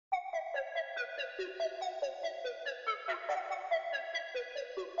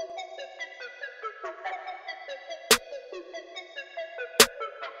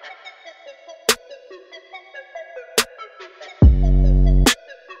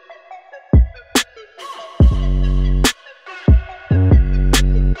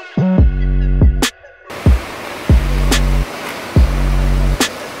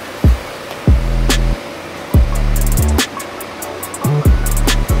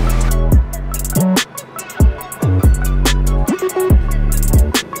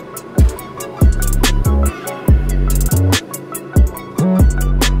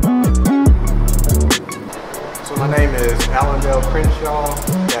My name is Allendale Crenshaw.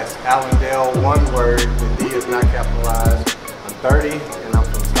 That's Allendale, one word. The D is not capitalized. I'm 30 and I'm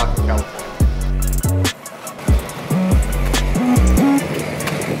from Stockton, California.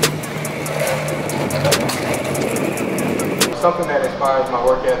 Something that inspires my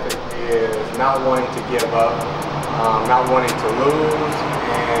work ethic is not wanting to give up, not wanting to lose,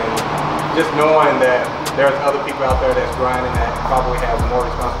 and just knowing that there's other people out there that's grinding that probably have more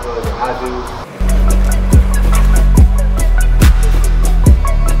responsibility than I do.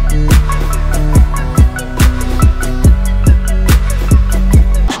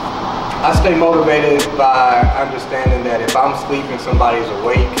 I stay motivated by understanding that if I'm sleeping, somebody's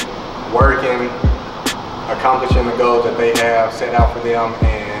awake, working, accomplishing the goals that they have set out for them,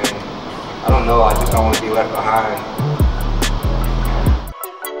 and I don't know, I just don't want to be left behind.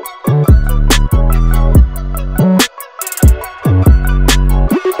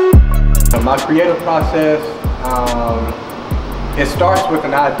 My creative process, it starts with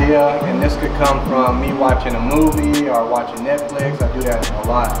an idea, and this could come from me watching a movie or watching Netflix. I do that a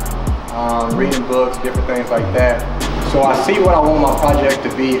lot. Reading books, different things like that. So I see what I want my project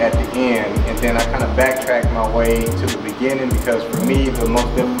to be at the end, and then I kind of backtrack my way to the beginning, because for me the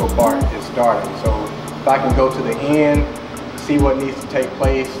most difficult part is starting. So if I can go to the end, see what needs to take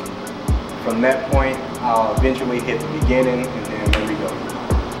place, from that point I'll eventually hit the beginning, and then there we go.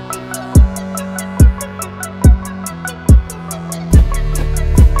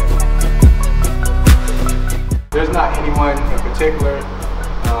 There's not anyone in particular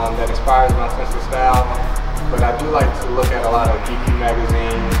that inspires my sense of style, but I do like to look at a lot of GQ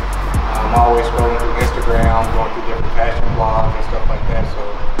magazines. I'm always scrolling through Instagram, going through different fashion blogs and stuff like that, so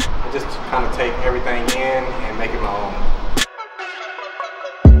I just kind of take everything in and make it my own.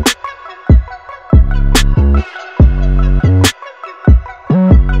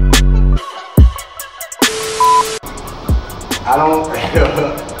 I don't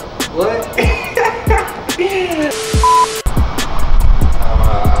what?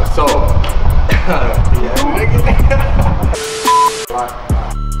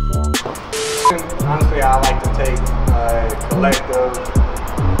 Honestly, I like to take a collective